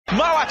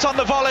Moat on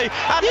the volley,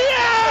 and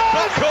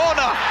back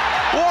corner.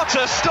 What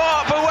a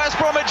start for West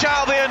Bromwich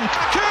Albion. Unbelievable!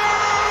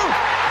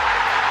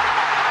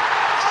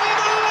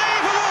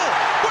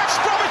 West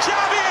Bromwich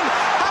Albion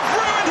have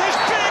ruined his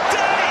big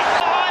day.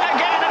 Line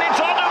again, and it's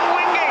Adam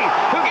Wingy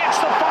who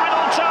gets the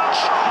final touch,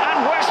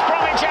 and West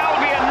Bromwich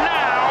Albion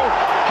now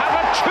have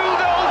a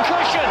 2-goal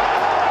cushion.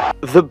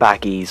 The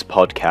Baggies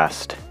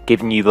Podcast,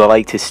 giving you the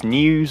latest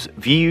news,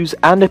 views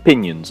and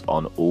opinions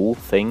on all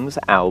things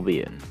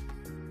Albion.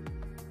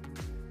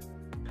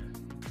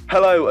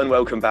 Hello and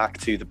welcome back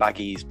to the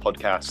Baggies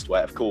Podcast,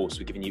 where of course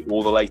we're giving you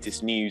all the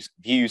latest news,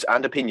 views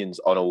and opinions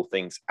on all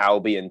things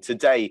Albion.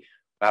 Today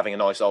we're having a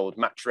nice old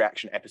match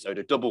reaction episode,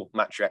 a double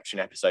match reaction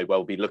episode where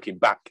we'll be looking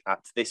back at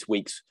this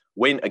week's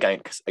win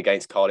against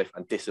Cardiff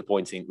and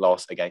disappointing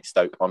loss against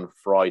Stoke on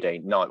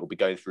Friday night. We'll be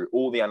going through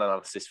all the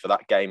analysis for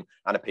that game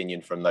and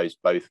opinion from those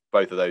both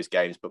of those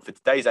games. But for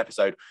today's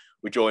episode,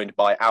 we're joined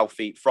by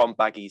Alfie from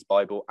Baggies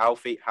Bible.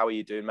 Alfie, how are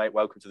you doing, mate?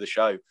 Welcome to the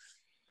show.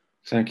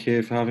 Thank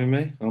you for having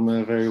me.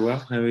 I'm very well.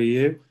 How are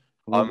you?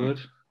 I'm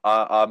good.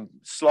 I'm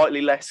slightly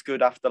less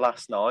good after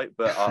last night,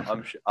 but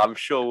I'm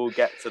sure we'll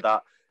get to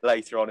that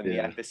later on in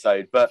the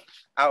episode. But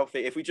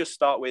Alfie, if we just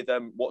start with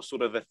what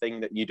sort of a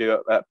thing that you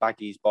do at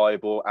Baggies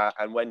Bible,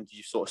 and when did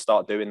you sort of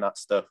start doing that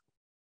stuff?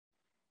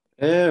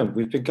 Yeah,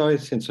 we've been going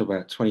since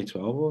about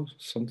 2012 or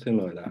something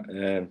like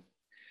that.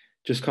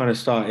 Just kind of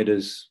started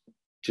as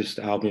just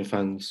Albion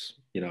fans,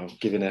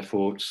 giving their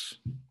thoughts,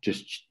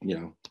 just,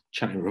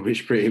 chatting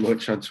rubbish pretty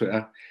much on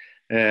Twitter.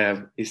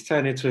 It's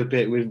turned into a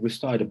bit, we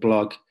started a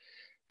blog,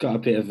 got a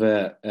bit of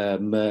a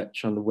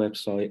merch on the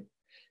website.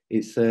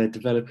 It's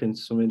developing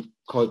something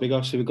quite big.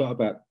 Obviously, we've got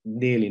about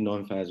nearly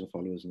 9,000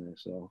 followers now.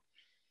 So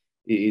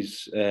it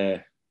is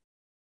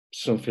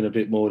something a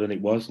bit more than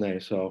it was now.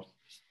 So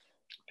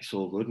it's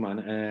all good,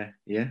 man.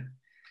 Yeah.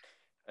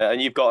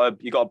 And you've got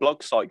a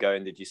blog site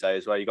going, did you say,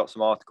 as well? You got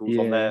some articles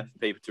on there for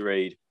people to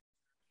read.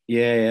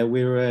 Yeah,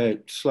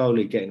 we're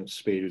slowly getting up to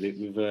speed with it.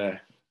 We've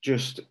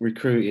just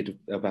recruited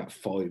about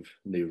 5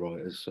 new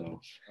writers,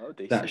 so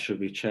that should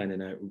be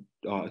churning out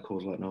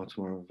articles like now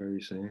tomorrow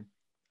very soon.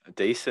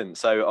 Decent.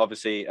 So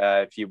obviously,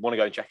 if you want to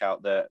go and check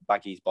out the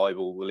Baggies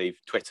Bible, we'll leave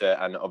Twitter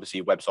and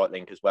obviously website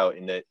link as well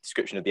in the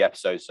description of the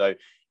episode. So if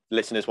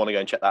listeners want to go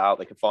and check that out,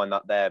 they can find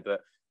that there. But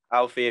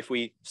Alfie, if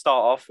we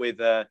start off with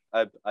a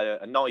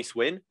nice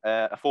win,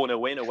 a 4-0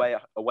 win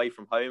away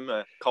from home,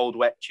 a cold,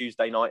 wet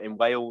Tuesday night in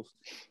Wales,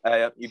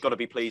 you've got to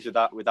be pleased with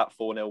that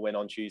 4-0 win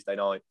on Tuesday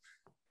night.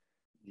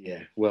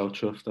 Yeah, well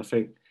chuffed. I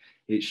think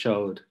it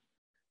showed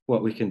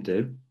what we can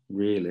do,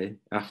 really,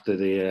 after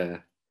the...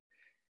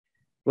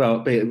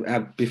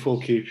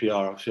 before QPR,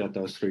 obviously had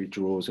those 3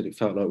 draws and it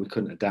felt like we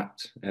couldn't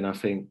adapt. And I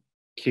think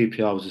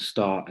QPR was a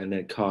start, and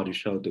then Cardiff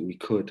showed that we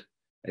could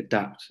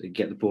adapt and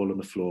get the ball on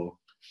the floor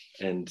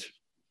and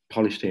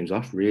polish teams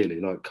off, really.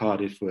 Like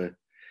Cardiff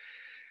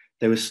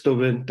they were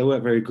stubborn. They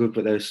weren't very good,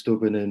 but they were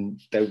stubborn,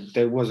 and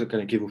they wasn't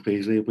going to give up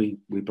easily.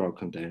 We broke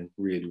them down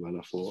really well,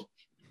 I thought.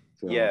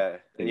 So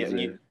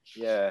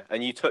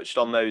and you touched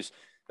on those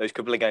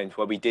couple of games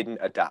where we didn't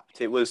adapt.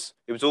 It was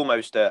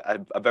almost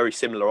a very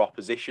similar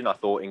opposition, I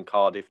thought, in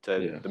Cardiff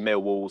to the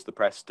Millwalls, the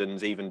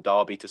Prestons, even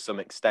Derby to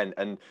some extent.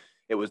 And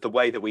it was the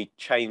way that we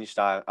changed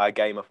our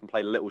game up and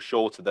played a little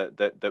shorter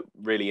that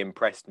really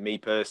impressed me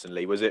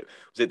personally. Was it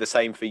the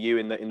same for you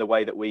in the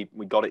way that we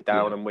got it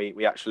down and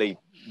we actually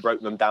broke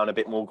them down a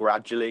bit more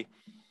gradually?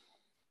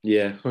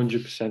 Yeah,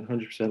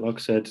 100%. Like I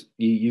said,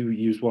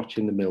 you was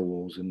watching the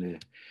Millwalls and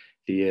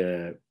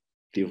the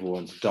other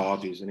ones,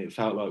 Derbies, and it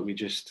felt like we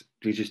just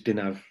didn't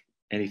have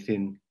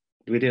anything.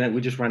 We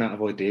just ran out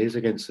of ideas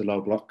against the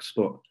low blocks.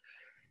 But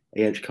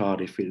against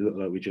Cardiff, it looked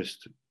like we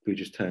just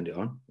turned it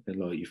on, and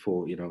like you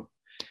thought,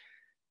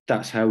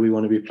 that's how we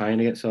want to be playing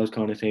against those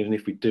kind of teams. And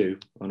if we do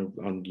on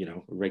a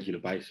regular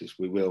basis,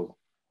 we will,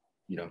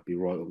 be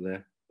right up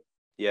there.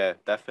 Yeah,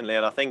 definitely.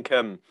 And I think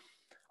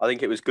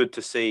it was good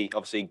to see.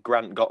 Obviously,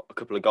 Grant got a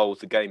couple of goals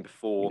the game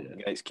before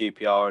against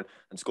QPR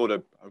and scored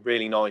a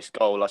really nice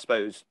goal. I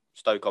suppose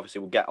Stoke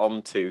obviously will get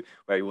on to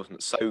where he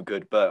wasn't so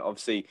good, but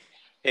obviously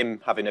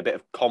him having a bit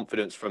of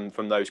confidence from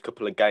those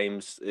couple of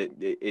games,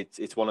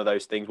 it's one of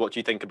those things. What do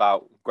you think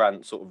about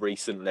Grant sort of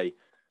recently?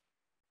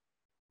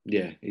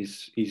 Yeah,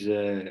 he's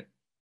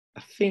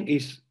I think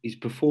his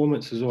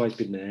performance has always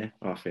been there.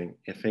 I think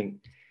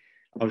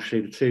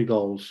obviously the 2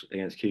 goals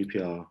against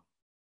QPR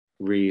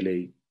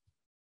really,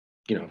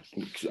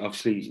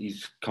 obviously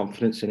his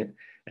confidence in it,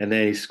 and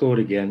then he scored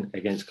again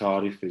against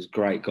Cardiff. It was a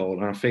great goal,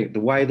 and I think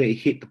the way that he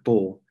hit the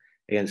ball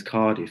against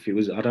Cardiff,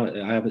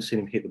 I haven't seen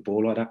him hit the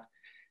ball like that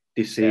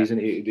this season.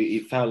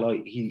 It felt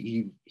like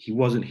he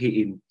wasn't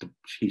hitting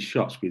his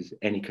shots with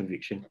any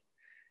conviction.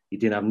 He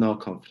didn't have no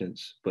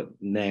confidence, but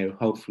now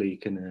hopefully he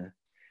can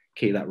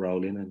keep that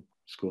rolling and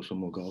score some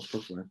more goals for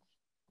us, man.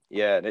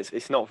 Yeah, and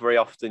it's not very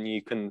often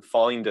you can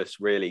find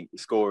us really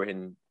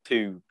scoring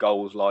 2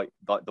 goals like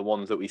the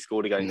ones that we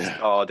scored against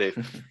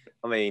Cardiff.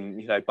 I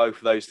mean, both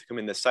of those to come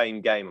in the same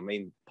game. I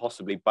mean,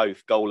 possibly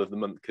both goal of the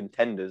month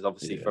contenders,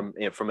 obviously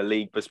from a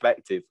league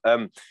perspective.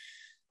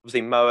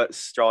 Obviously, Moat's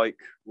strike,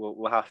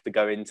 we'll have to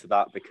go into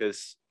that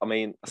because, I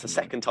mean, that's the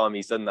second time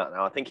he's done that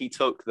now. I think he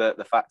took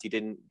the fact he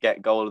didn't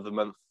get goal of the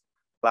month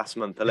last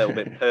month a little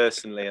bit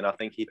personally, and I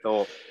think he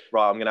thought,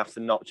 right, I'm going to have to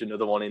notch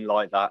another one in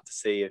like that to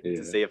see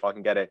if I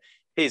can get it.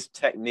 His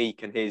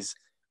technique and his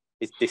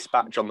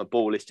dispatch on the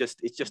ball is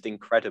just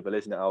incredible,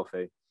 isn't it,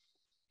 Alfie?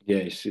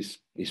 Yeah,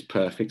 it's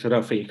perfect. I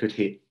don't think you could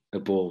hit a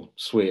ball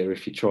sweeter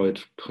if you tried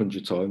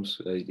 100 times.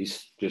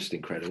 It's just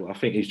incredible. I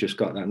think he's just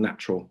got that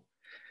natural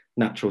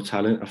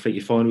talent. I think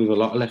you find with a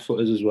lot of left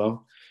footers as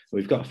well.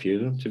 We've got a few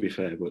of them, to be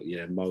fair, but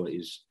yeah, Moat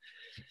is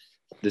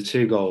the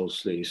 2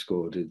 goals that he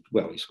scored.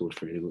 Well, he scored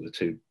 3, but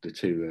the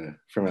two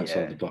from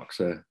outside the box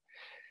are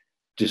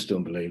just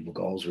unbelievable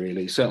goals,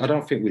 really. So I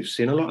don't think we've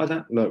seen a lot of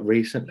that like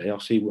recently. I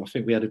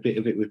think we had a bit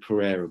of it with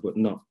Pereira, but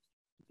not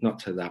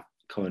to that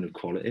kind of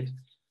quality.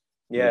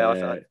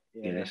 Yeah,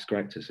 it's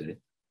great to see.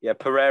 Yeah,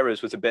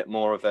 Pereira's was a bit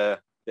more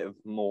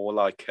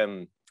like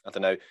I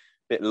don't know,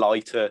 bit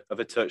lighter of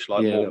a touch,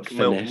 like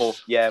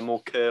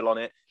more curl on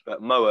it.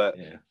 But Moat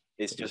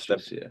is just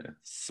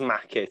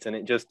smack it, and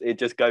it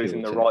just goes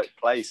in the right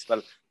place.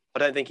 Well, I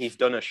don't think he's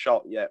done a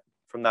shot yet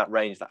from that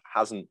range that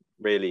hasn't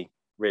really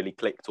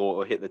clicked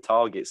or hit the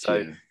target.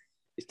 So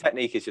his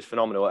technique is just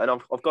phenomenal. And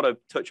I've got to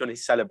touch on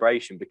his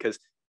celebration because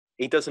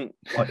he doesn't.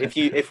 Like, if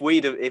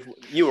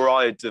you or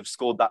I had have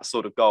scored that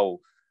sort of goal,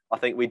 I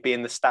think we'd be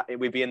in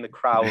the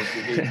crowd.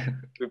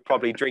 We'd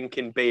probably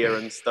drinking beer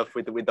and stuff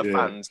with the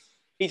fans.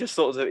 He just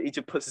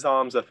puts his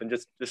arms up and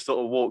just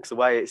sort of walks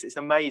away. It's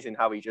amazing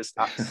how he just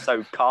acts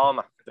so calm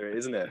after it,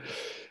 isn't it?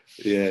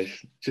 Yeah,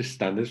 just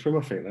standards from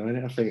him, I think, though, isn't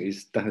it? I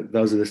think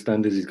those are the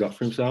standards he's got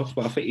for himself.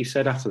 But I think he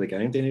said after the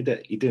game, didn't he,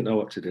 that he didn't know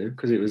what to do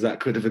because it was that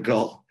good of a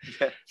goal.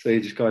 Yeah. So he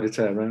just kind of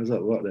turned around and was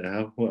like, what the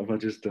hell? What have I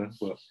just done?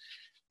 But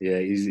yeah,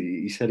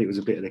 he said it was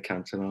a bit of the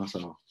Cantona,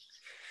 so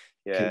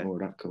keep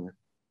more of that coming.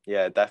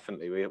 Yeah,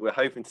 definitely. We're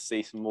hoping to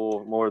see some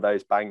more of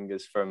those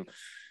bangers from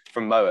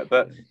Moat.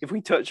 But if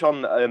we touch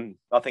on,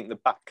 I think the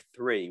back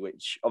 3,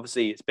 which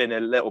obviously it's been a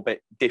little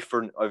bit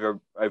different over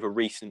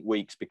recent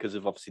weeks because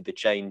of obviously the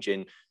change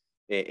in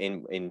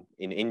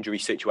injury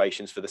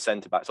situations for the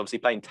centre backs. Obviously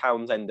playing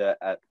Townsend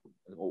at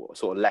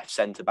sort of left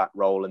centre back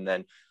role, and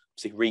then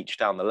obviously Reach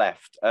down the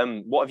left.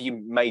 What have you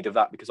made of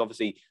that? Because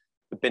obviously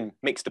there've been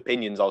mixed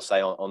opinions, I'll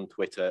say, on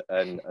Twitter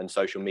and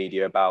social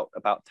media about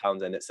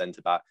Townsend at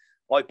centre back.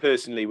 I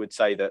personally would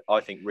say that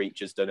I think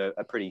Reach has done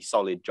a pretty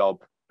solid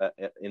job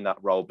in that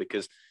role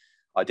because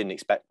I didn't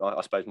expect.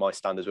 I suppose my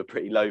standards were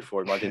pretty low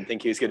for him. I didn't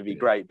think he was going to be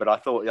great, but I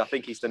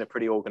think he's done a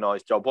pretty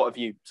organised job. What have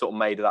you sort of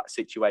made of that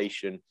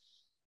situation?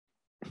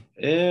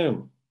 I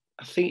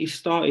think he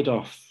started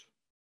off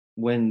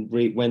when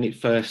it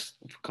first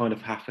kind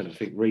of happened. I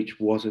think Reach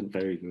wasn't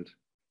very good,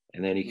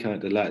 and then he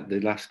kind of the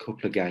last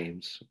couple of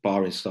games,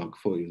 barring Stoke,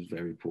 I thought he was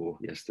very poor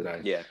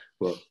yesterday. Yeah,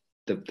 but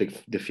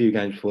the few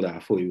games before that, I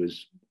thought he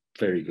was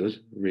very good,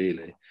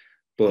 really.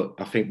 But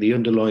I think the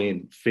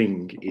underlying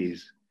thing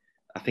is,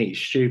 I think it's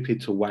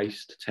stupid to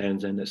waste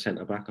Townsend at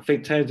centre back. I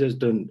think Townsend's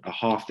done a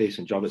half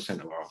decent job at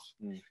centre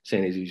back,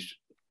 seeing as he's,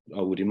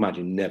 I would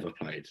imagine, never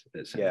played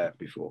at centre back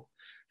before.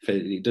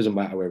 It doesn't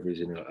matter whether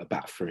he's in a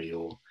back 3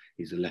 or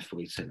he's a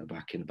left-footed centre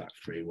back in a back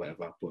 3,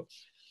 whatever. But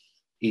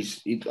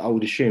I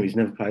would assume he's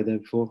never played there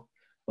before.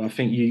 But I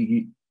think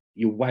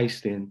you're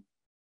wasting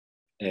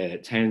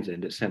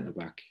Townsend at centre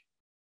back.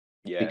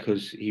 Yeah.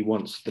 Because he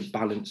wants the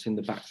balance in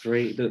the back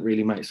 3. It doesn't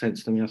really make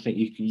sense to me. I think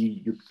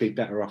you'd be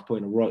better off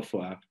putting a right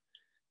footer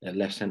at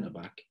left centre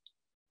back,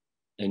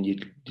 and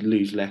you'd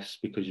lose less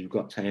because you've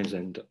got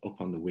Townsend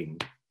up on the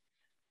wing.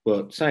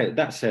 But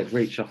that said,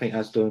 Reach, I think,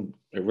 has done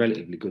a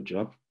relatively good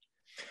job.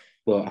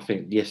 But I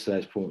think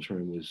yesterday's performance from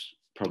him was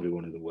probably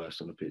one of the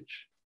worst on the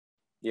pitch.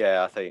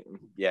 Yeah, I think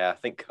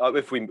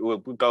if we'll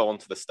go on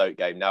to the Stoke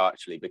game now,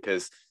 actually,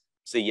 because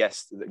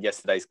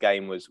yesterday's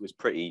game was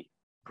pretty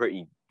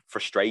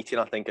frustrating.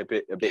 I think a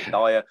bit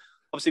dire.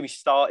 Obviously, we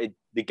started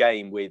the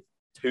game with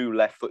 2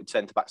 left-footed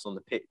centre backs on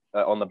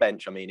the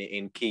bench. I mean,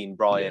 in Keane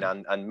Bryan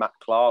and Matt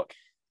Clark.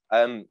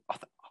 I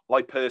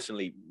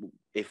personally,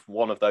 if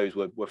one of those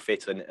were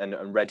fit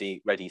and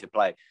ready to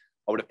play,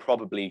 I would have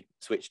probably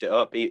switched it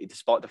up.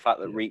 Despite the fact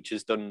that Reach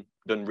has done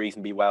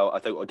reasonably well, I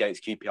thought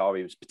against QPR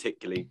he was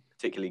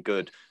particularly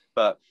good.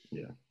 But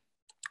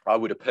I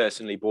would have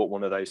personally brought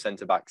one of those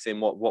centre backs in.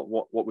 What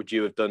would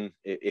you have done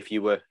if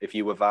you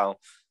were Val?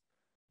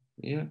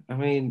 Yeah, I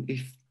mean,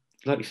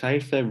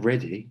 if they're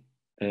ready,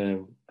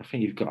 I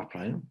think you've got to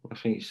play them. I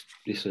think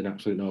it's an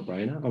absolute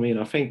no-brainer. I mean,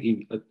 I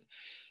think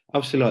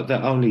obviously like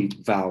that only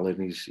Val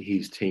and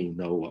his team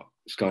know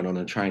what's going on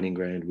in the training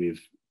ground with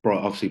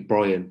obviously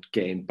Bryan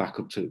getting back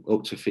up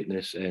to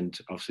fitness and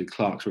obviously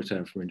Clark's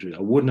return from injury.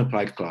 I wouldn't have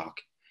played Clark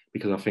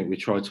because I think we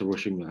tried to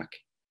rush him back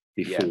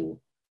before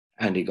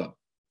and he got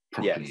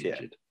properly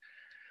injured.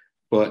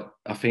 But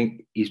I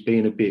think he's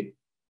been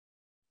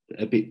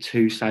a bit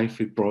too safe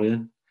with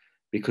Bryan.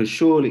 Because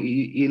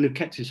surely he'll have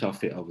kept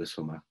himself fit over the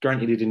summer.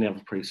 Granted, he didn't have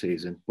a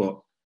pre-season,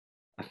 but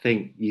I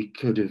think you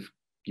could have,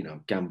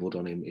 gambled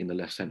on him in the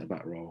left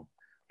centre-back role,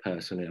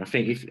 personally. I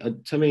think if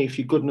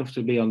you're good enough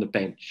to be on the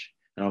bench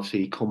And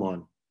obviously he come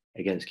on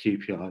against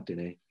QPR,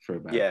 didn't he, for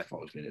about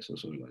 5 minutes or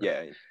something like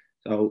that.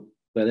 So,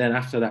 but then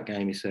after that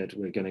game, he said,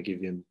 we're going to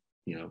give him,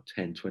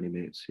 10, 20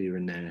 minutes here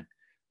and there.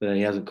 But then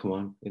he hasn't come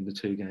on in the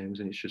 2 games,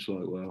 and it's just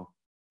like, well,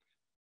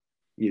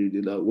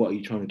 what are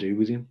you trying to do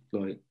with him?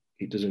 Like,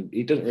 it doesn't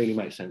really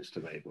make sense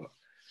to me. But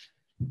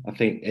I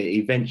think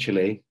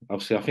eventually,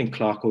 obviously, I think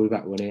Clark will be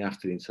back winning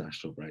after the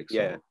international break.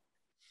 So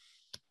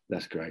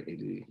that's great.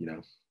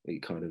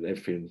 It kind of,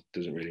 everything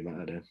doesn't really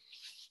matter then.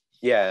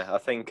 Yeah, I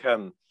think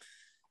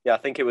I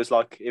think it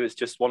was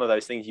just one of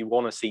those things. You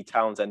want to see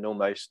Townsend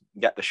almost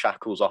get the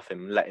shackles off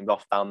him, let him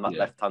off down that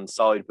left-hand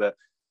side. But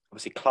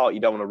obviously Clark, you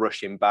don't want to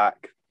rush him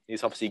back.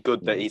 It's obviously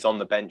good that he's on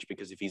the bench,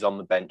 because if he's on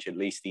the bench, at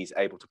least he's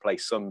able to play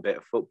some bit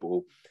of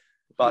football.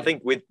 But I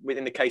think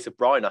within the case of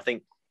Brian, I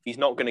think he's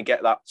not going to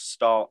get that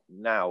start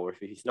now, or if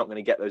he's not going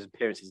to get those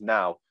appearances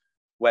now,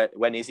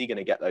 when is he going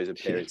to get those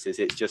appearances?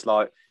 It's just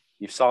like,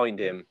 you've signed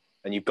him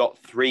and you've got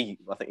 3,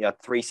 I think you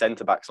had 3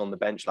 centre-backs on the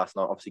bench last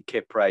night. Obviously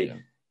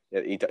Kipre,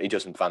 he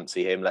doesn't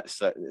fancy him.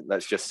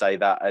 Let's just say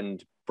that.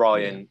 And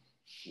Brian,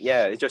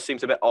 it just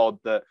seems a bit odd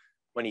that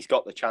when he's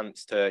got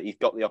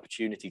the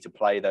opportunity to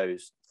play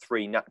those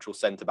 3 natural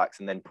centre-backs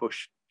and then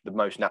push the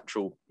most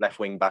natural left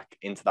wing back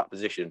into that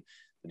position,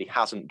 that he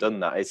hasn't done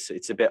that.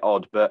 It's a bit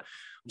odd. But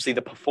obviously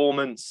the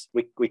performance,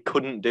 we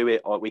couldn't do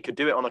it. We could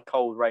do it on a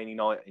cold, rainy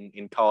night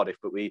in Cardiff,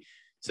 but we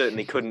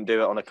certainly couldn't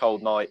do it on a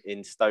cold night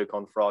in Stoke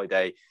on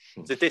Friday.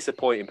 It's a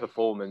disappointing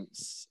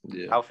performance.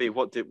 Alfie,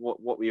 what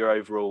were your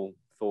overall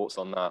thoughts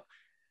on that?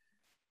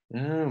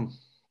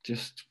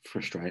 Just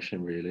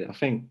frustration, really. I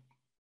think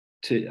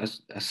I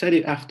said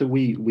it after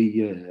we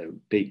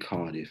beat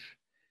Cardiff.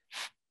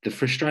 The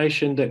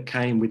frustration that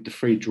came with the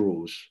 3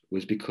 draws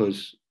was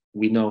because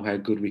we know how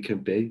good we can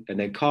be, and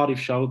then Cardiff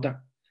showed that.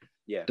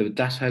 Yeah,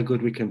 that's how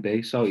good we can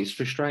be. So it's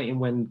frustrating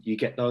when you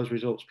get those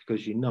results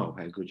because you know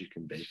how good you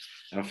can be.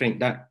 And I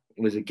think that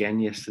was again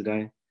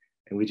yesterday,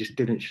 and we just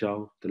didn't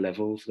show the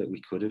levels that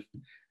we could have.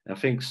 And I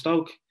think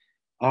Stoke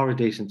are a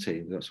decent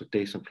team. They've got some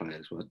decent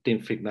players. But I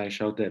didn't think they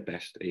showed their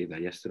best either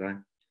yesterday.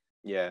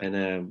 Yeah.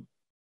 And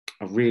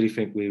I really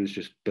think we was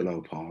just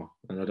below par.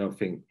 And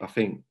I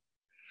think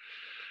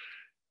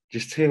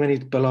just too many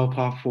below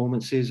par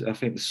performances. I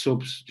think the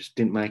subs just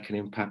didn't make an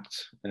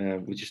impact.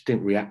 We just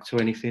didn't react to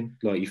anything.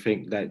 Like, you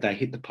think they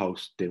hit the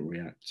post, didn't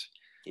react.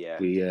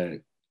 Yeah.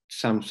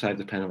 Sam saved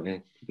the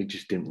penalty. We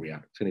just didn't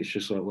react. And it's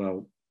just like,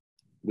 well,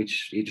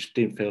 it just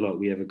didn't feel like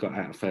we ever got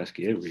out of first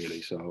gear,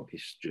 really. So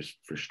it's just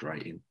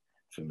frustrating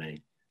for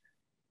me.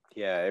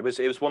 Yeah, it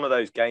was one of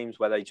those games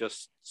where they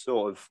just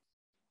sort of,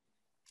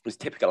 it was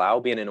typical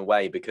Albion in a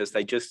way, because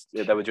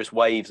there were just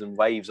waves and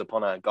waves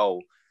upon our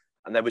goal,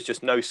 and there was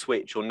just no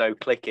switch or no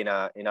click in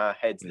our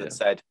heads that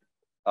said,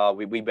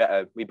 we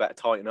better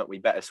tighten up, we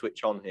better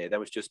switch on here. There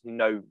was just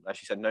no, as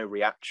you said, no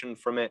reaction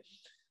from it.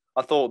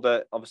 I thought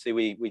that obviously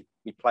we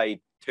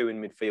played 2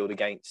 in midfield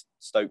against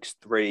Stoke's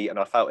 3, and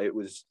I felt it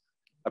was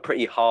a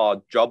pretty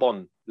hard job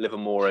on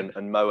Livermore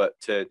and Mowat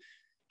to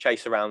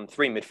chase around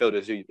 3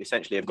 midfielders who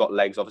essentially have got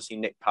legs. Obviously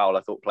Nick Powell,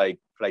 I thought played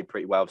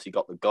pretty well. Obviously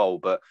got the goal,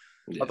 but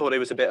I thought it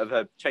was a bit of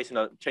a chasing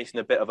a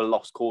bit of a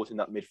lost cause in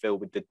that midfield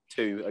with the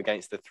 2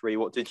 against the 3.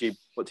 What did you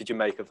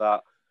make of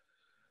that?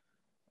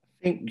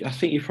 I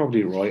think you're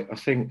probably right. I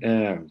think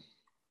I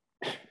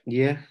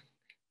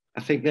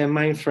think their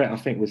main threat,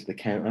 was the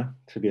counter,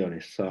 to be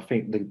honest. So I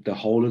think the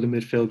whole of the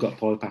midfield got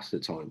bypassed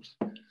at times.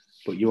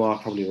 But you are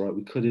probably right.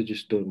 We could have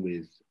just done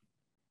with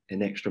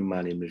an extra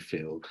man in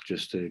midfield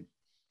just to,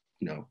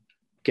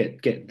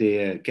 get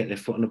their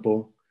foot on the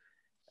ball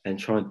and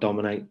try and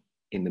dominate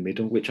in the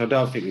middle, which I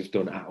don't think we've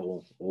done at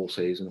all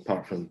season,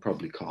 apart from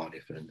probably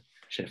Cardiff and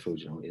Sheffield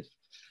United.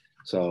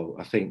 So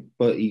I think,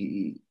 but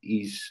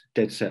he's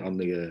dead set on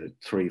the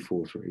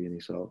 3-4-3,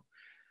 and so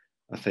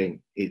I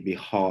think it'd be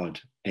hard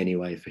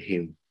anyway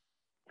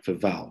for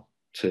Val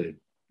to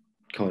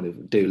kind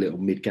of do a little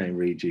mid-game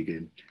rejig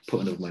and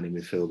put another man in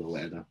midfield or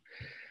whatever.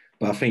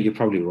 But I think you're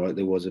probably right.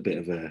 There was a bit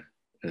of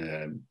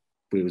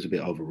we was a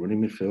bit overrun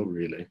in midfield,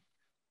 really.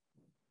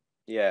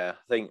 Yeah,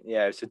 I think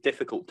it's a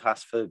difficult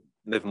task for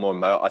Livermore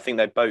and Mo. I think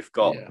they've both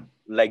got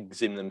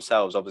legs in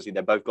themselves. Obviously,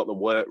 they've both got the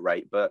work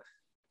rate, but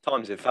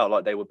times it felt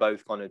like they were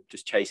both kind of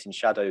just chasing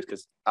shadows,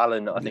 because I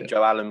think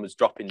Joe Allen was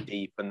dropping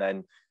deep and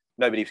then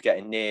nobody was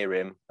getting near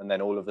him, and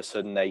then all of a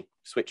sudden they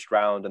switched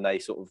round and they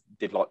sort of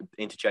did like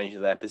interchange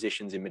of their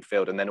positions in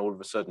midfield, and then all of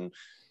a sudden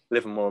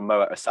Livermore and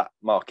Moat are sat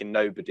marking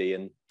nobody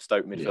and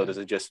Stoke midfielders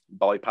are just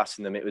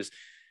bypassing them. It's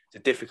a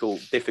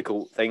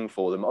difficult thing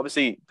for them.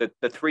 Obviously, the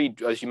 3,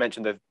 as you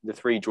mentioned, the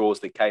 3 draws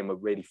that came were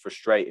really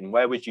frustrating.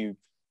 Where would you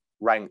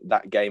rank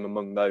that game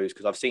among those?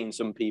 Because I've seen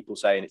some people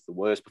saying it's the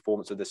worst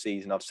performance of the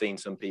season. I've seen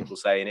some people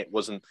saying it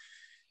wasn't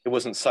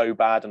so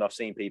bad, and I've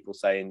seen people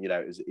saying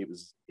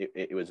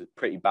it was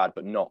pretty bad,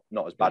 but not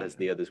as bad as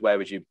the others. Where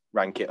would you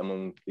rank it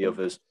among the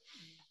others?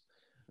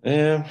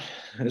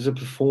 As a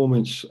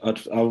performance,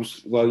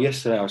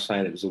 yesterday I was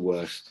saying it was the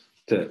worst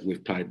that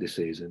we've played this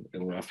season,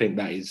 and I think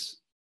that is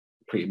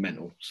pretty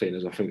mental, seeing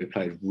as I think we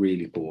played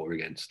really poor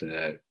against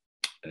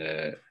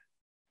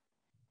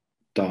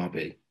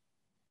Derby,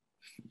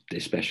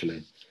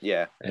 especially.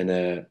 Yeah. And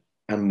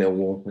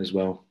Millwall as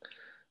well.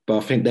 But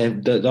I think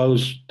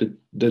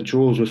the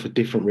draws were for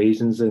different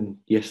reasons than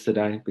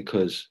yesterday,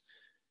 because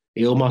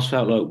it almost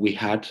felt like we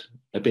had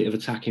a bit of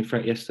attacking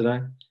threat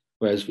yesterday.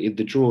 Whereas in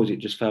the draws, it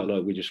just felt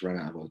like we just ran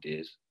out of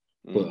ideas.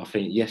 But I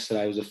think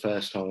yesterday was the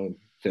first time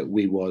that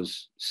we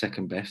was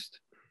second best.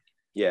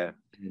 Yeah.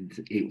 And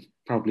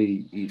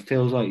it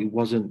feels like it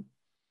wasn't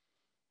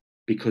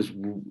because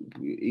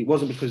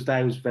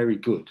they was very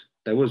good.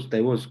 They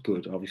was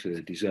good. Obviously,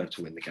 they deserved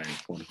to win the game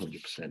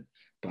 100%.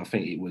 But I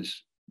think it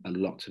was a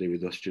lot to do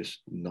with us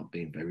just not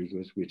being very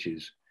good, which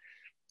is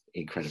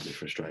incredibly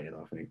frustrating,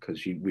 I think,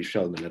 because we've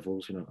shown the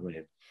levels, you know what I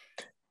mean?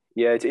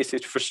 Yeah,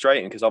 it's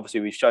frustrating because obviously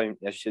we've shown,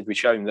 as you said, we've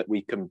shown that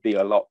we can be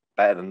a lot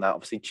better than that.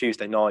 Obviously,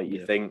 Tuesday night,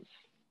 you think,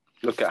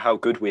 look at how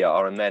good we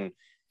are, and then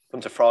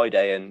come to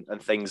Friday and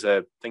things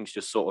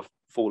just sort of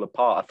fall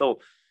apart. I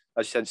thought,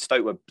 as you said,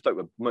 Stoke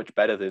were much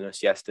better than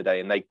us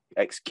yesterday, and they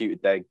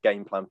executed their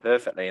game plan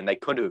perfectly, and they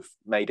could have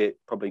made it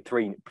probably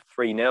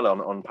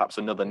 3-0 on perhaps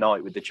another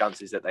night with the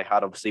chances that they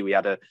had. Obviously, we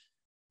had a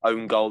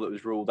own goal that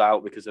was ruled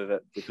out because of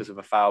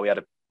a foul. We had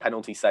a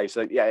penalty save,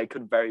 so yeah, it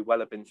could very well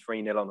have been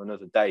 3-0 on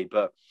another day.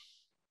 But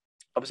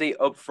obviously,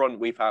 up front,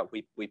 we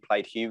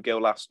played Hugill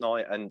last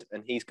night, and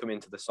he's come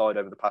into the side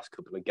over the past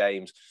couple of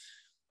games.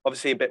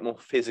 Obviously, a bit more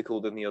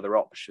physical than the other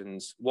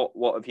options.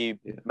 What have you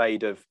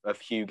made of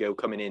Hugill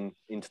coming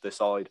into the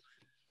side?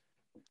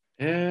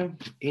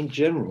 In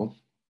general,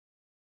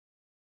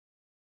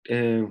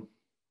 I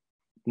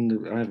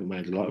haven't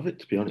made a lot of it,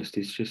 to be honest.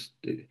 It's just,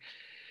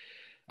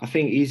 I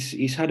think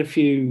he's had a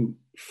few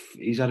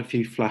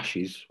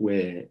flashes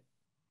where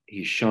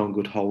he's shown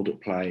good hold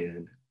at play,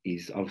 and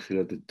he's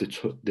obviously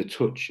the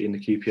touch in the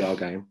QPR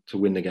game to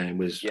win the game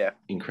was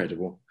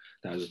incredible.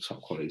 That was a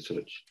top quality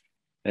touch.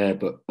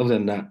 But other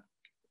than that,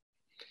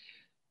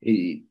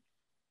 he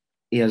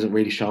hasn't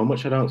really shown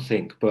much, I don't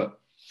think. But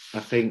I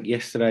think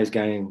yesterday's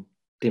game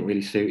didn't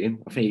really suit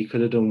him. I think he could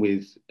have done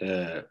with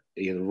either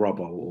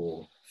Robbo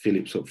or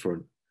Phillips up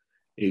front.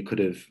 He could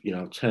have,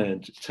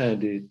 turned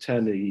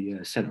the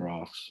centre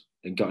halves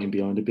and got him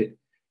behind a bit.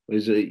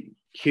 Whereas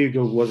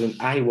Hugo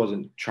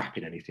wasn't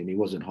trapping anything. He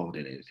wasn't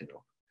holding anything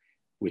up,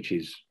 which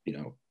is,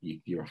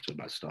 you're off to a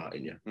bad start,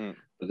 aren't you?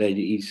 But then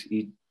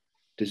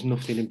there's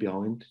nothing in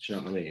behind. Do you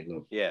know what I mean?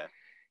 Look,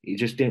 it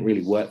just didn't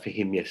really work for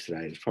him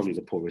yesterday. It's probably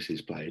the poorest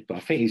he's played. But I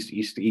think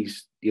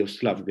he'll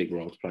still have a big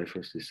role to play for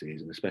us this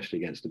season,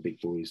 especially against the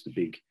big boys, the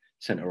big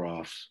centre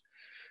halves.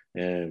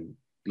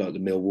 Like the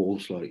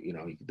Millwalls,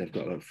 they've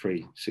got like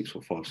 3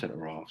 6'5"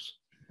 centre halves.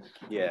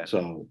 Yeah.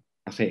 So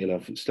I think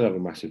he'll still have a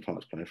massive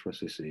part to play for us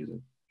this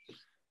season.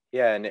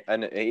 Yeah,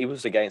 and he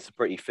was against a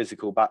pretty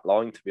physical back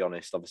line, to be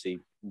honest. Obviously,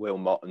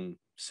 Wilmot and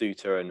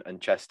Suter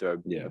and Chester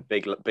are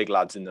big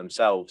lads in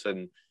themselves,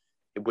 and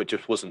it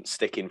just wasn't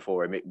sticking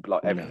for him.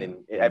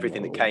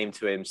 Everything that came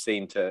to him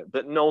seemed to.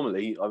 But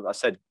normally, I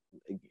said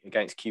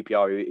against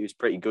QPR, he was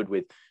pretty good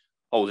with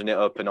holding it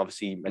up, and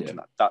obviously you mentioned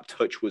that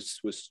touch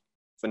was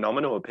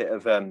phenomenal. A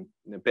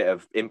bit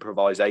of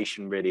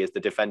improvisation, really, as the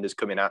defender's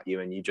coming at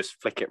you, and you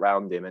just flick it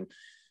round him. And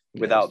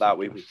without that,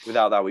 we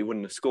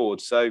wouldn't have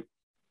scored. So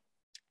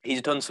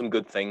he's done some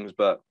good things,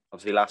 but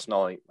obviously last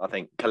night, I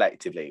think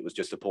collectively it was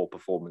just a poor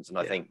performance, and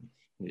I think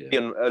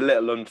being a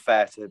little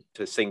unfair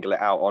to single it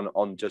out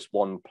on just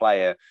one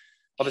player.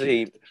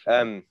 Obviously,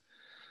 playing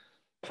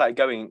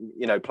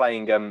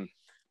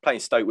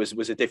Stoke was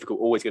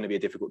always going to be a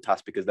difficult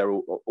task, because they're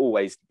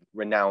always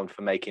renowned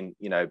for making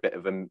a bit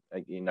of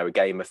a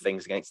game of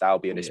things against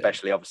Albion,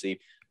 especially obviously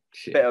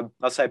a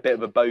bit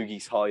of a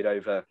bogey's hide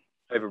over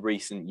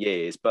recent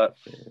years. But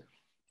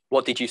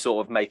what did you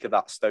sort of make of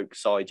that Stoke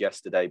side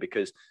yesterday?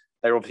 Because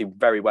they're obviously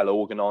very well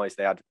organised.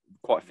 They had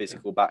quite a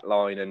physical back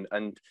line,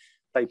 and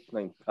they,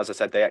 as I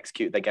said, they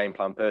executed their game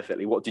plan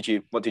perfectly. What did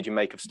you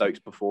make of Stoke's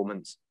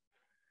performance?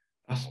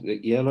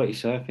 Yeah, like you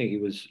said, I think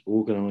it was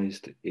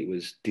organised, it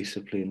was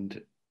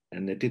disciplined,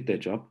 and they did their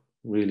job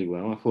really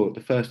well. I thought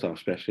the first half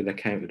especially, they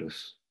countered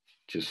us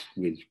just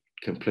with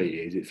complete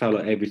ease. It felt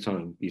like every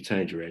time you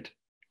turned your head,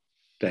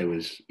 they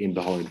was in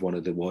behind one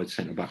of the wide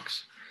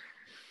centre-backs.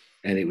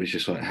 And it was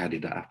just like, how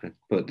did that happen?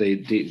 But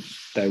they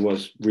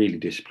was really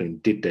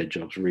disciplined, did their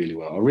jobs really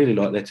well. I really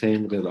like their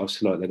team.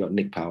 Obviously, they got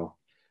Nick Powell.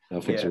 I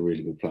think he's a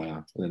really good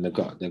player. And then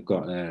they've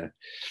got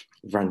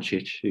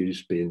Vrancic,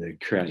 who's been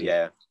a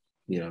creative,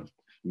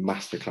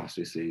 masterclass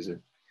this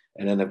season.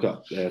 And then they've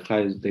got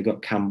players. They've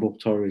got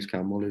Tyrese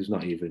Campbell, who's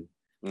not even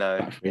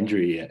back from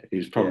injury yet.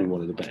 Who's probably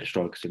one of the better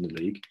strikers in the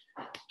league.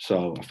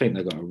 So I think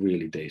they've got a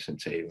really decent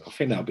team. I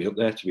think that'll be up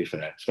there, to be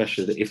fair,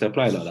 especially if they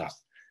play like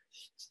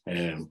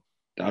that.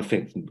 I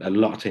think a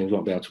lot of teams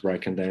won't be able to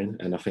break them down,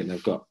 and I think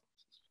they've got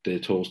the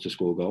tools to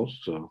score goals.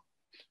 So,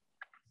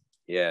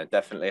 yeah,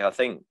 definitely. I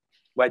think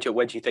where do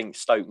you think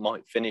Stoke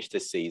might finish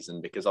this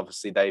season? Because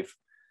obviously they've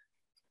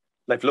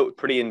looked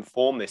pretty in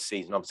form this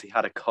season. Obviously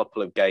had a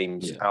couple of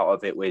games out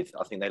of it with,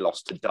 I think they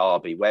lost to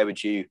Derby. Where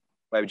would you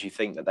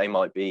think that they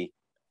might be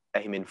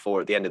aiming for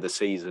at the end of the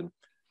season?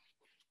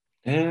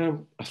 I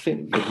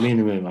think at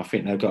minimum, I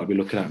think they've got to be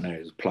looking at now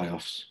is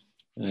playoffs.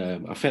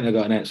 I think they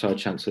got an outside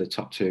chance of the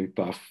top two,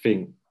 but I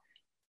think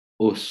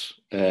us,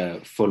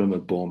 Fulham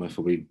and Bournemouth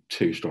will be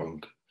too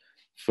strong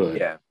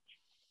for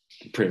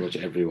pretty much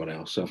everyone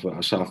else. So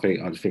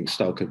I think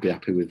Stoke could be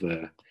happy with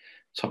the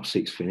top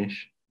 6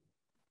 finish.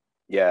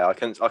 Yeah, I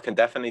can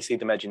definitely see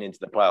them edging into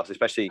the playoffs,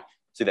 especially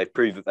so they've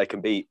proved that they can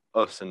beat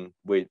us, and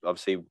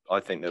I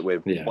think that we're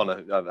one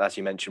of, as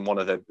you mentioned, one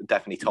of the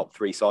definitely top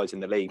 3 sides in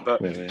the league.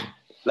 But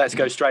let's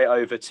go straight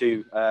over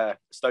to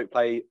Stoke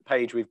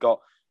page. We've got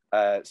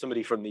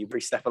somebody from the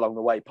Every Step Along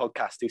the Way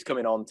podcast who's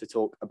coming on to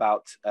talk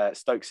about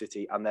Stoke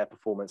City and their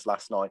performance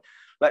last night.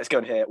 Let's go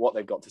and hear what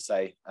they've got to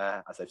say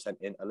as they've sent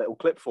in a little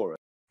clip for us.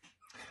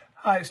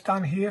 Hi, it's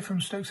Dan here from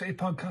Stoke City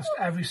podcast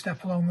Every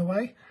Step Along the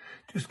Way.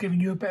 Just giving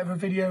you a bit of a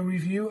video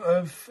review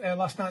of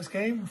last night's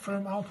game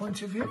from our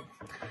point of view.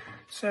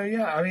 So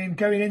yeah, I mean,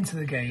 going into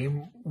the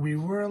game, we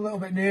were a little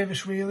bit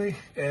nervous really.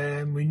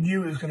 We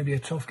knew it was going to be a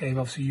tough game.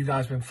 Obviously, you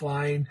guys have been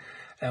flying.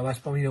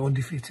 West Brom,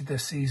 undefeated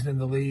this season in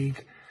the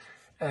league.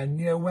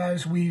 And,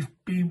 whereas we've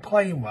been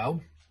playing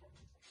well,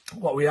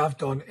 what we have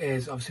done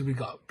is obviously we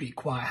got beat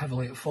quite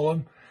heavily at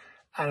Fulham.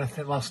 And I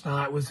think last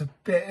night was a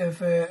bit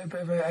of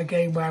a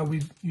game where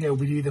we'd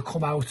either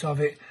come out of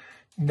it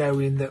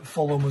knowing that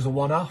Fulham was a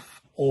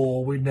one-off,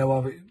 or we'd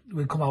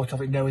come out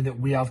of it knowing that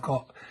we have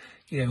got,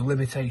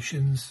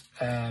 limitations.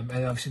 And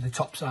obviously the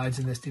top sides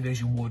in this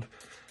division would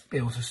be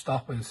able to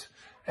stop us.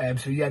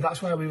 So yeah,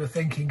 that's where we were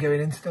thinking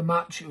going into the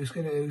match. It was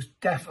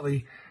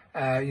definitely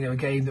a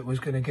game that was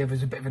going to give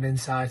us a bit of an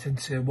insight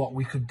into what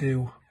we could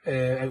do,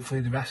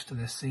 hopefully the rest of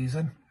this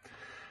season.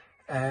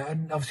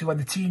 And obviously when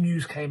the team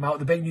news came out,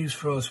 the big news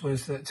for us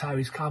was that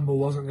Tyrese Campbell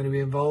wasn't going to be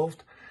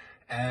involved.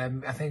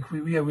 I think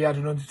we had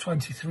an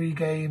under-23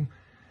 game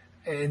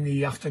in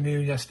the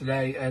afternoon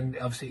yesterday, and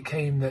obviously it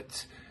came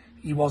that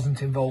he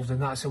wasn't involved in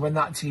that. So when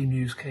that team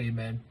news came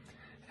in,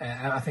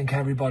 I think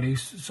everybody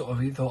sort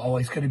of thought, oh,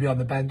 he's going to be on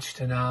the bench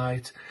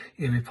tonight.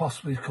 He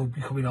possibly could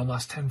be coming on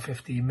last 10,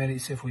 15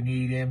 minutes if we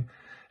need him.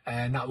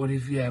 And that would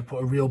have,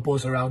 put a real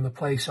buzz around the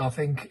place. So I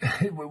think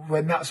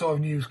when that sort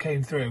of news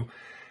came through,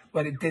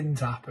 when it didn't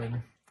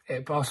happen,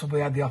 it possibly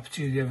had the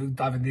opportunity of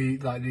having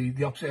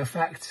the opposite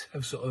effect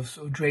of sort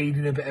of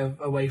draining a bit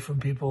away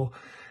from people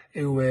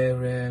who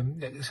were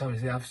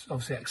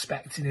obviously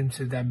expecting him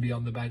to then be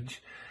on the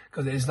bench.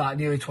 Because it is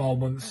nearly 12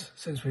 months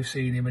since we've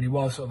seen him, and he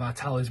was sort of our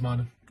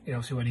talisman.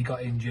 So when he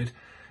got injured,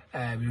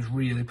 he was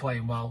really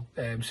playing well.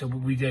 So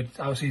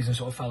our season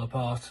sort of fell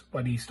apart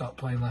when he stopped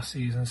playing last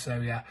season.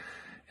 So yeah,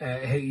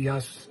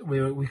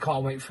 we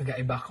can't wait for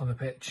getting back on the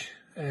pitch.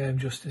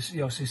 Just to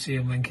obviously see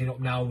him linking up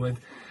now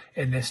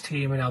in this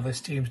team, and how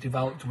this team's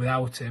developed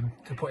without him,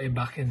 to put him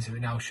back into it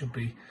now should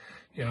be,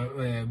 it's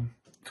going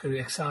to be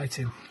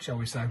exciting, shall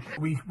we say.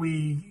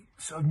 We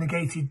sort of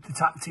negated the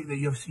tactic that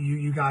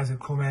you guys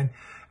have come in,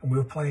 and we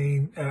were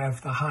playing for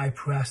the high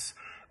press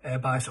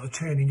by sort of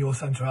turning your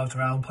centre out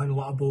around, playing a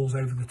lot of balls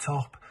over the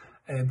top,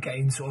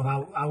 getting sort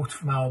of out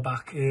from our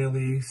back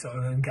early,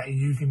 and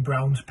using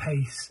Brown's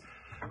pace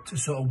to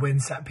sort of win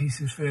set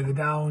pieces further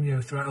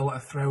down, throughout a lot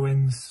of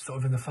throw-ins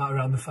sort of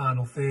around the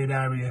final third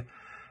area,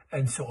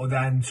 and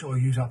then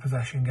use our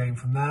possession game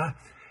from there.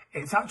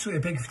 It's actually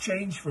a big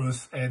change for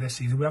us this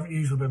season. We haven't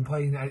usually been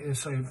playing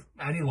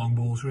any long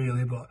balls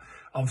really, but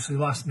obviously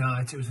last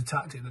night it was a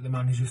tactic that the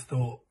managers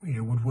thought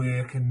would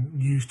work,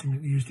 and used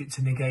it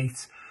to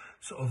negate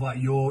sort of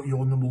like your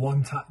number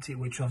one tactic,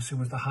 which obviously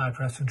was the high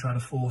press and trying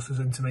to force us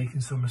into making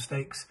some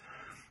mistakes.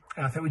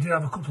 I think we did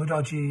have a couple of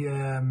dodgy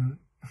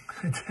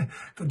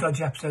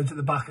episodes at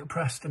the back at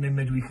Preston in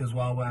midweek as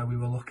well, where we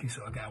were lucky to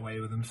sort of get away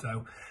with them.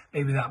 So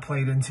maybe that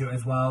played into it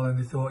as well, and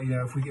they thought,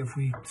 if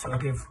we sort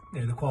of give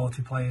the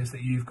quality players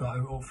that you've got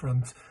up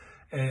front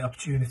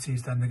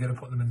opportunities, then they're going to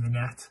put them in the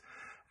net.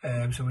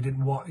 So we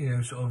didn't want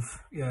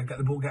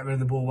get rid of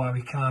the ball where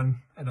we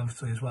can, and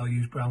obviously as well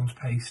use Brown's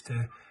pace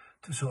to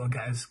sort of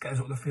get us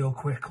up the field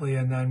quickly,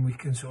 and then we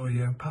can sort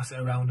of pass it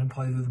around and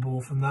play with the ball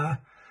from there.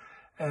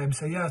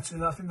 So I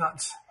think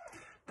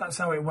that's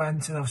how it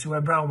went. And obviously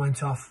when Brown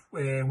went off,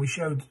 we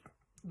showed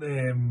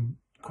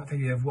quite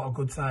thinking of what a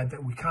good side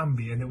that we can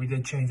be, and that we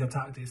did change our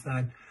tactics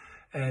then.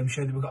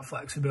 Showed that we've got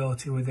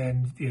flexibility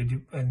within,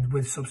 and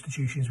with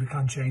substitutions we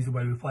can change the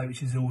way we play,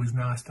 which is always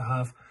nice to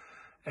have.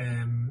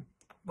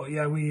 But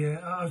yeah,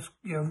 I was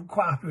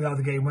quite happy with how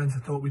the game went. I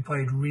thought we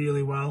played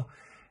really well,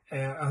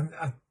 and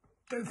I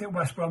don't think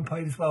West Brom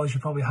played as well as you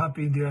probably have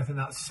been doing. I think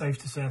that's safe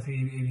to say. I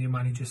think even your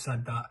manager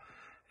said that.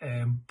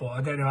 But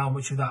I don't know how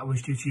much of that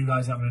was due to you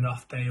guys having an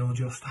off day, or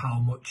just how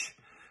much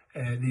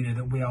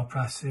that we are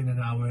pressing, and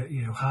our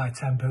high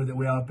tempo that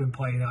we have been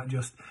playing at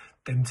just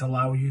didn't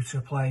allow you to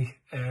play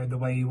the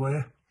way you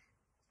were,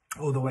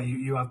 or the way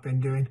you have been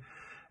doing.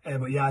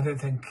 But yeah, I don't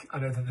think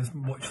there's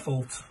much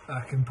fault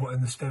I can put in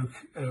the Stoke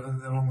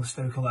along the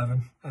Stoke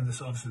 11, and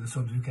obviously the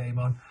subs who came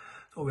on.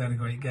 Thought we had a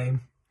great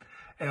game.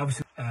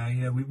 Obviously,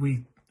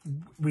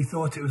 we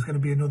thought it was going to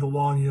be another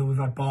one. We've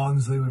had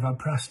Barnsley, we've had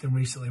Preston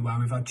recently, where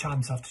we've had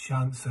chance after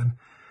chance, and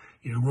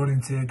run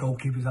into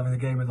goalkeepers having the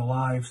game of their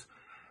lives.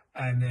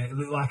 and it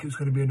looked like it was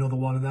going to be another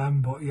one of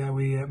them. But yeah,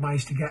 we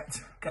managed to get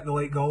the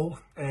late goal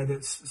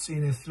that's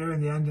seen us through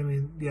in the end. I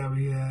mean,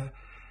 yeah,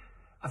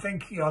 I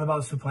think on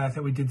about to play, I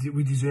think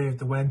we deserved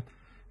the win.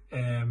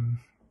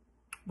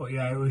 But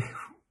yeah,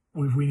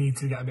 we need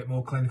to get a bit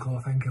more clinical.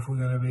 I think if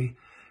we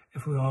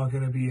are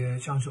going to be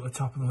challenged at the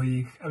top of the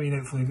league. I mean,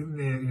 hopefully,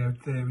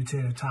 the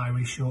return of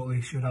Tyree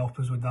shortly should help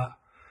us with that.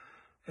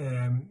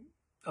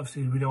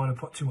 Obviously, we don't want to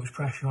put too much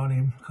pressure on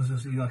him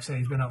because, like I say,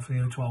 he's been out for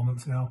nearly 12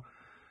 months now.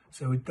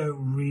 So we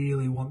don't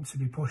really want to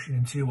be pushing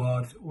him too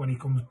hard when he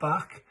comes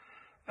back.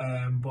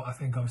 But I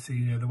think,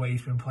 obviously, the way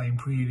he's been playing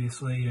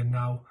previously, and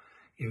now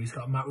we've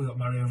got Mario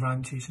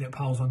Vrancic, Nick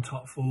Powell's on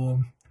top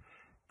form.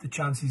 The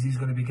chances he's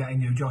going to be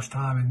getting, Josh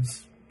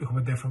Tymond's become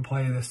a different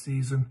player this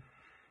season.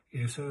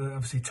 So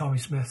obviously Tommy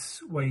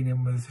Smith's weighing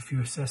in with a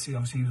few assists.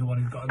 Obviously he was the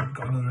one who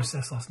got another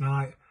assist last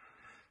night.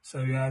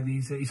 So yeah,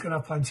 he's going to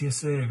have plenty of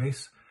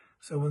service.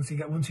 So once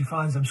he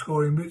finds them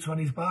scoring boots when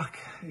he's back,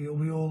 it'll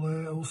be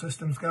all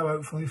systems go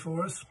hopefully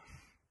for us.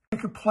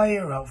 Pick a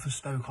player out for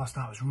Stoke last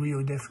night was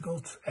really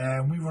difficult.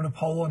 We run a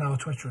poll on our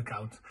Twitter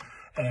account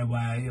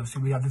where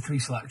obviously we have the 3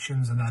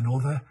 selections and then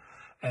other.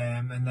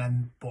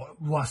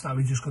 But last night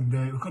we just couldn't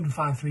do it. We couldn't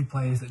find 3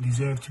 players that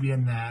deserved to be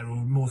in there, or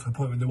more to the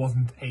point where there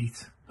wasn't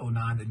 8 or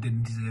 9 that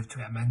didn't deserve to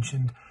get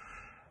mentioned.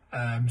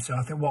 So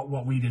I think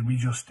what we did, we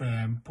just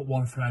put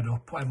one thread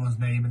up, put everyone's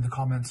name in the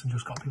comments and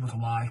just got people to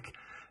like,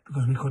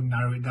 because we couldn't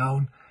narrow it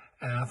down.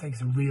 I think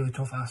it's a really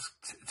tough ask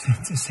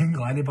to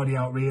single anybody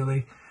out,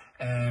 really.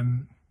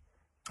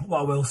 What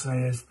I will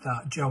say is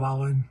that Joe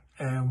Allen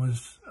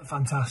was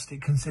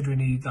fantastic, considering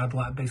he'd had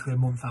basically a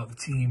month out of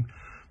the team.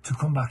 To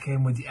come back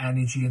in with the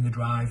energy and the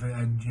drive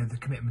and the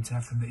commitment to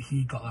everything that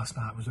he got last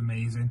night was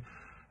amazing.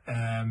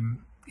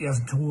 He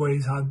hasn't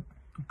always had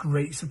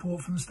great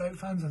support from the Stoke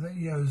fans. I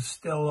think there's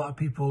still a lot of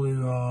people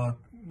who are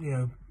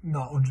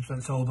not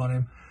 100% sold on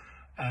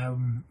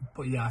him.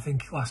 But yeah, I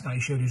think last night he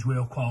showed his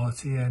real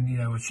quality, and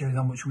it showed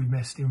how much we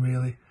missed him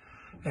really,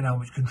 and how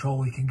much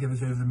control he can give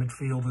us over the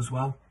midfield as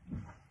well.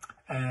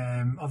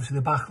 Obviously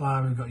the back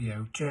line, we've got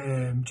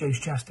James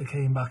Chester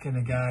came back in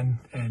again,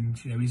 and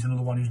he's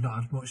another one who's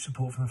not had much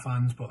support from the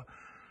fans, but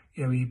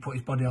he put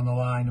his body on the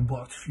line and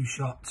blocked a few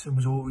shots and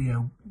was all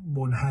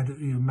one head,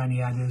 many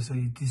headers. So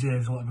he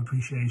deserves a lot of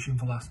appreciation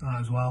for last night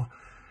as well.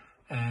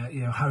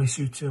 Harry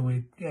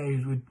Souttar,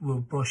 we'll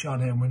brush on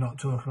him. We're not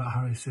talking about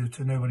Harry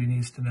Souttar. Nobody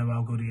needs to know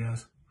how good he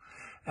is.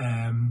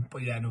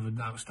 But yeah, another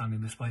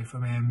outstanding display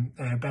from him.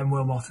 Ben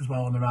Wilmot as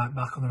well on the right,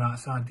 back on the right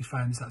side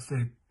defence. That's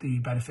the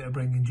benefit of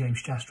bringing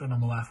James Chester in on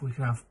the left. We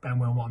can have Ben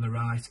Wilmot on the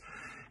right.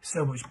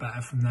 So much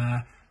better from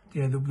there.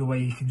 The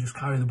way he can just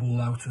carry the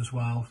ball out as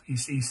well.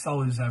 He's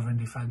solid as ever in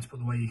defence, but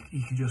the way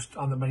he can just,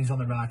 when he's on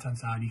the right hand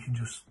side, he can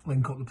just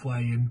link up the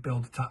play and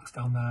build attacks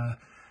down there.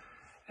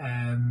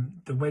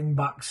 The wing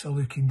backs are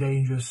looking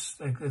dangerous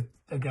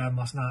again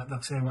last night. Like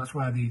I say, that's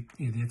where the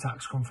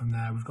attacks come from.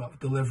 There, we've got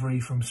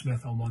delivery from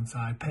Smith on one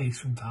side, pace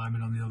from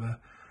Tymon on the other,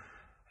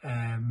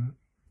 and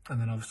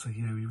then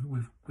obviously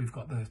we've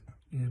got the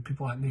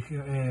people like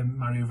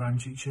Mario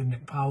Vrancic and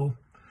Nick Powell,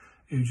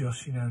 who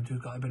just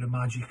just got a bit of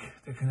magic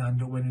that can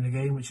end up winning the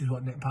game, which is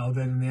what Nick Powell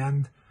did in the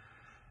end.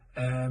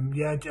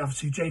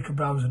 Obviously Jacob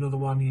Brown's another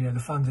one. The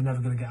fans are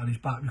never going to get on his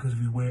back because of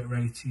his work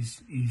rate.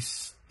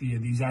 He's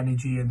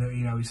energy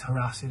and he's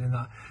harassing and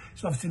that.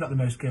 He's obviously not the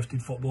most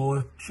gifted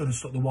footballer. Should have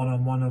stuck the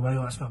one-on-one away.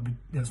 Let's not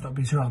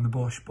be too around the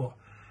bush. But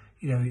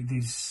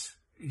he's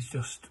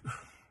just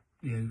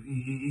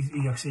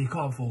you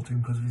can't fault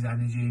him because of his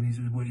energy and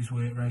his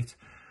work rate.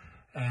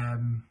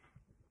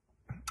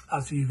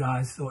 As for you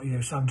guys, thought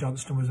Sam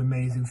Johnston was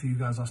amazing for you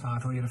guys last night. I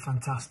thought he had a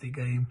fantastic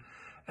game.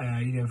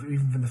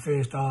 Even from the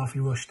first half, he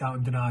rushed out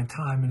and denied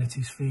Tymon at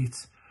his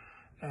feet.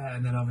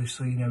 And then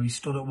obviously, he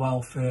stood up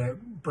well for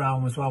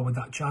Brown as well with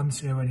that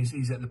chance. When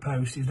he's at the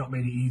post, he's not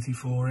made it easy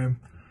for him.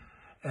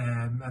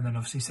 And then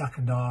obviously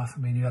second half,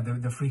 he had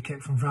the free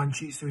kick from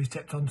Vrancic, so he's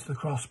tipped onto the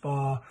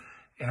crossbar.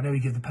 I know he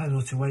gave the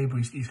penalty away, but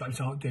he's got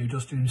himself,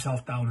 dusted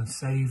himself down and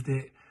saved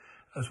it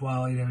as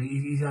well.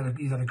 He's had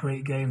a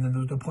great game. And then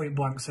there was the point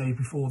blank save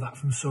before that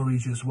from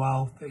Surridge as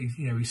well. That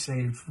he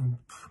saved from.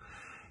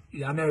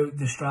 I know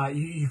the strike.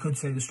 You could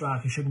say the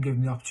striker shouldn't give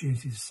him the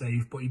opportunity to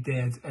save, but he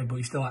did. But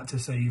he still had to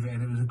save it,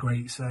 and it was a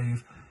great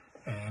save.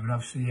 And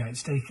obviously,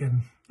 it's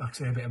taken, like I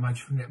say, a bit of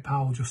magic from Nick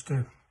Powell just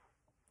to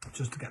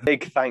get.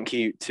 Big thank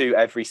you to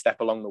Every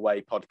Step Along the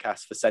Way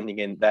podcast for sending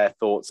in their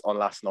thoughts on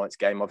last night's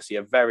game. Obviously,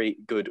 a very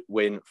good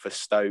win for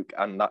Stoke,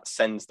 and that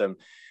sends them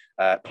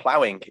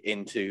ploughing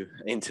into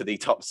the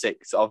top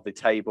 6 of the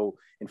table.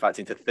 In fact,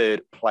 into 3rd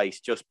place,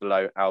 just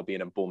below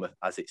Albion and Bournemouth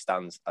as it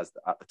stands at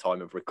the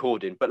time of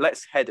recording. But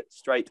let's head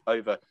straight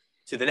over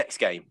to the next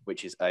game,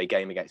 which is a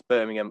game against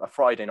Birmingham, a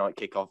Friday night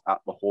kickoff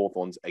at the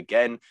Hawthorns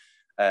again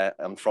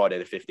on Friday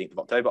the 15th of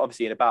October,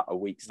 obviously in about a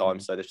week's time.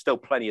 So there's still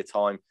plenty of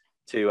time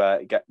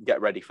to get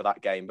ready for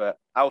that game. But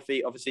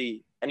Alfie,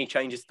 obviously, any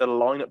changes to the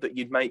lineup that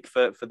you'd make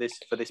for this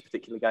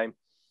particular game?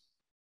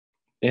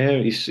 Yeah,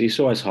 it's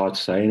always hard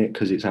to say, isn't it,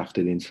 because it's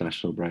after the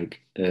international break.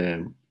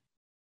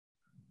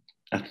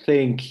 I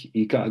think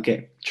you got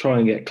to try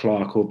and get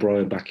Clark or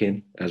Brian back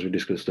in, as we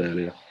discussed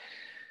earlier.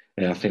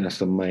 I think that's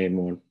the main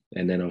one.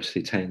 And then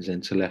obviously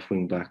Townsend to left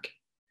wing back.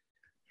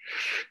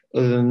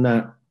 Other than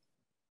that,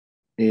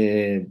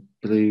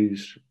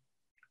 Blues,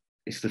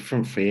 it's the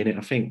front three, innit?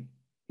 I think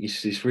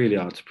it's really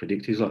hard to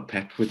predict. He's like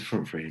Pep with the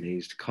front three, and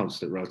he's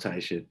constant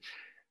rotation.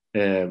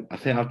 I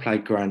think I've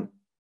played Grant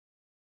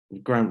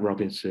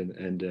Robinson,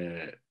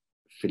 and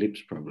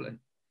Phillips probably. I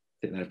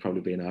think they've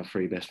probably been our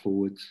three best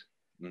forwards.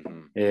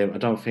 I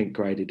don't think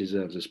Grady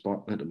deserves a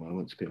spot at the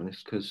moment, to be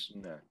honest, because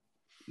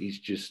he's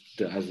just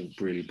hasn't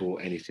really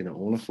brought anything at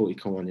all. I thought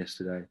he'd come on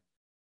yesterday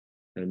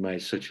and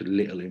made such a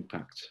little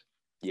impact.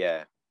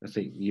 Yeah. I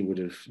think I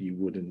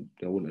wouldn't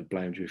have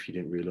blamed you if you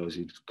didn't realise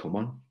he'd come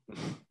on.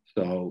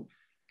 So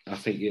I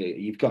think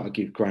you've got to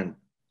give Grant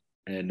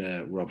and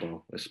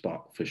Robbo a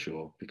spot for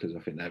sure, because I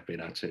think they've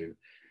been our two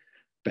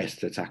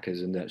best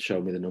attackers and that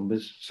showed me the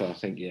numbers. So I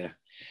think,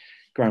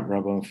 Grant,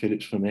 Robbo and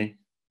Phillips for me.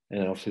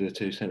 And obviously the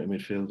two centre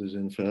midfielders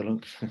in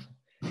Furlong.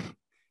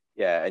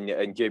 Yeah, and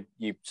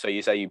you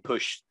say you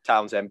push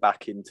Townsend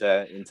back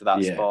into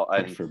that spot,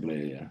 and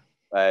preferably,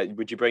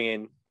 would you bring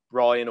in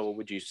Ryan, or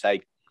would you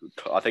say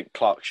I think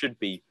Clark should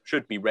be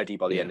ready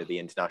by the end of the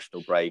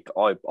international break?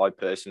 I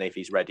personally, if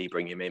he's ready,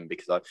 bring him in,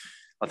 because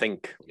I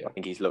think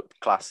he's looked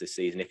class this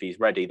season. If he's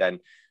ready,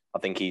 then I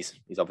think he's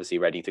obviously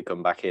ready to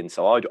come back in.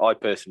 So I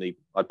personally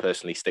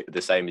stick with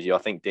the same as you. I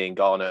think Dean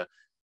Garner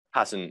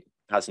hasn't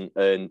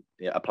earned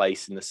a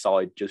place in the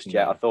side just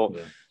yet. I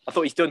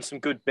thought he's done some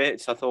good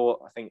bits. I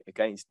think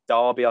against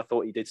Derby, I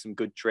thought he did some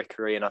good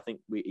trickery, and I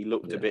think he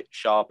looked a bit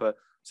sharper.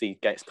 See,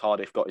 against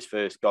Cardiff, got his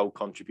first goal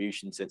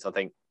contribution since I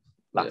think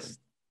last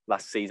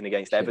season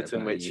against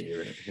Everton, which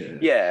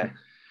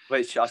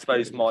which I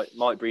suppose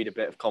might breed a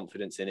bit of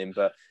confidence in him.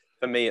 But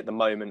for me at the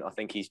moment, I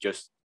think he's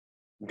just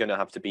going to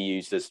have to be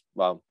used as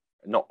well.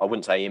 I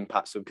wouldn't say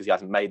impact sub, because he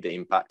hasn't made the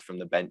impact from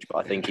the bench, but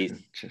I think he's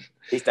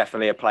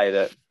definitely a player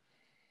that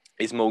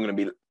is more going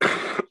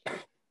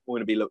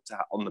to be looked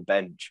at on the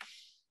bench.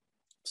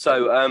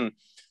 So,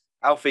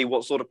 Alfie,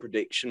 what sort of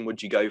prediction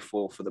would you go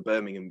for the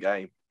Birmingham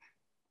game?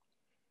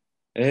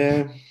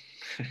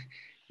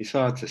 It's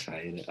hard to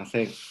say, isn't it? I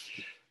think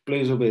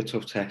Blues will be a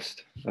tough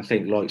test. I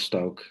think, like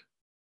Stoke,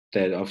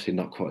 they're obviously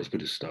not quite as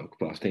good as Stoke,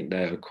 but I think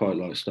they're quite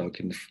like Stoke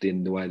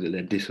in the way that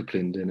they're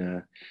disciplined,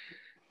 and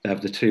they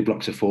have the 2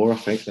 blocks of 4, I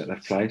think, that they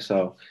play.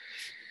 So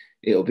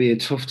it'll be a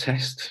tough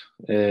test.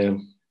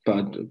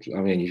 But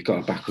I mean, you've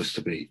got to back us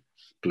to beat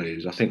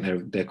Blues. I think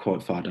they're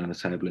quite far down the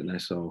table in there.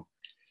 So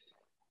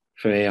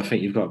for me, I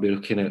think you've got to be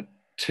looking at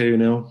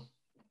 2-0.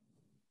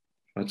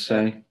 I'd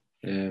say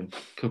a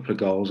couple of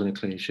goals and a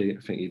clean sheet.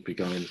 I think you'd be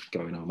going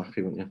home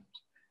happy, wouldn't you?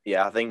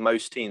 Yeah, I think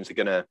most teams are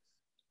going to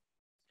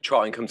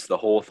try and come to the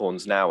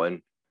Hawthorns now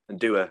and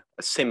do a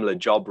similar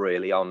job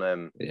really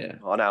on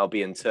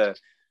Albion to.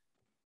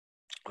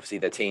 Obviously,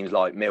 the teams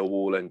like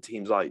Millwall and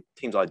teams like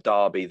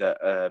Derby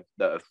that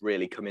have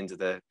really come into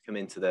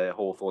the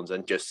Hawthorns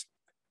and just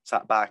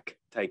sat back,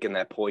 taken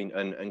their point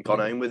and gone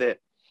home with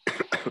it.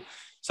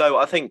 So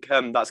I think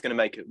that's going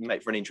to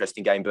make for an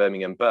interesting game,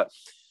 Birmingham. But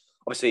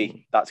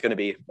obviously, that's going to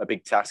be a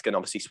big task. And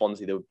obviously,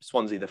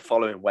 Swansea the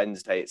following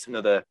Wednesday, it's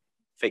another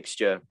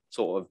fixture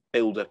sort of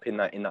build up in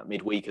that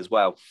midweek as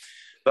well.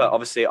 But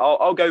obviously,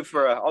 I'll go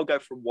for a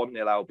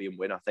 1-0 Albion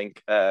win. I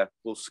think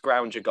we'll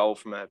scrounge a goal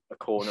from a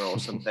corner or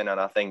something, and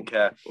I think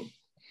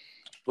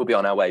we'll be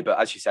on our way. But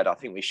as you said, I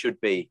think we should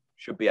be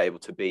able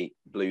to beat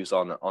Blues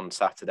on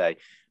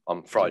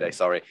Friday.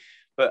 Sorry.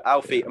 But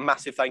Alfie, a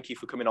massive thank you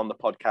for coming on the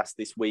podcast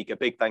this week. A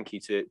big thank you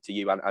to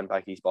you and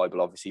Baggies Bible,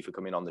 obviously, for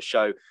coming on the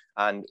show.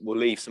 And we'll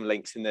leave some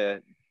links in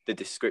the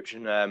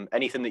description.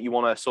 Anything that you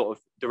want to sort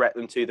of direct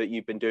them to that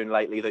you've been doing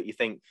lately that you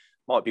think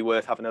might be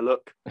worth having a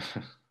look?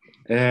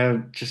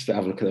 Just to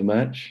have a look at the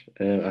match.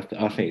 I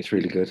think it's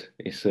really good.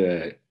 It's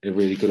a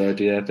really good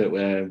idea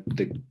that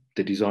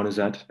the designers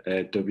had,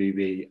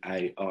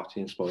 WBA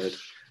Arty inspired.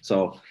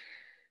 So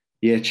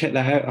yeah, check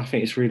that out. I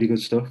think it's really good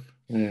stuff.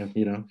 If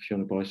you want to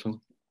buy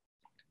some,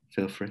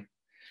 feel free.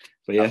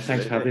 But yeah,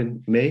 Thanks for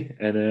having me,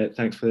 and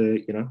thanks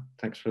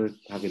for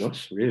having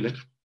us, really.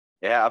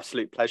 Yeah,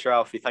 absolute pleasure,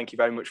 Alfie. Thank you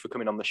very much for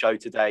coming on the show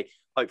today.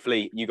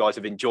 Hopefully you guys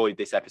have enjoyed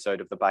this episode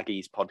of the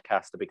Baggies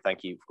podcast. A big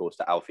thank you, of course,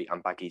 to Alfie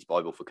and Baggies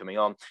Bible for coming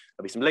on.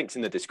 There'll be some links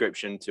in the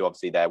description to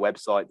obviously their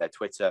website, their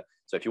Twitter.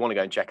 So if you want to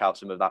go and check out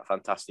some of that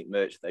fantastic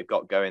merch that they've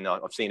got going,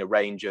 I've seen a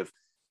range of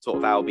sort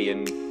of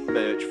Albion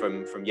merch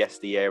from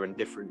yesteryear and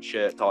different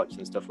shirt types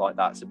and stuff like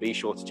that. So be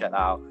sure to check that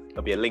out.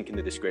 There'll be a link in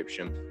the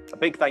description. A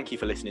big thank you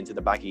for listening to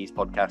the Baggies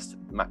podcast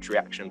match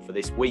reaction for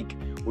this week.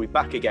 We'll be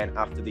back again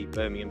after the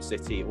Birmingham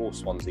City or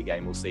Swansea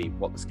game. We'll see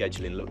what the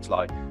scheduling looks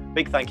like.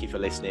 Big thank you for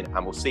listening,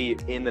 and we'll see you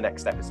in the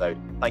next episode.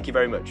 Thank you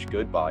very much.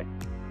 Goodbye.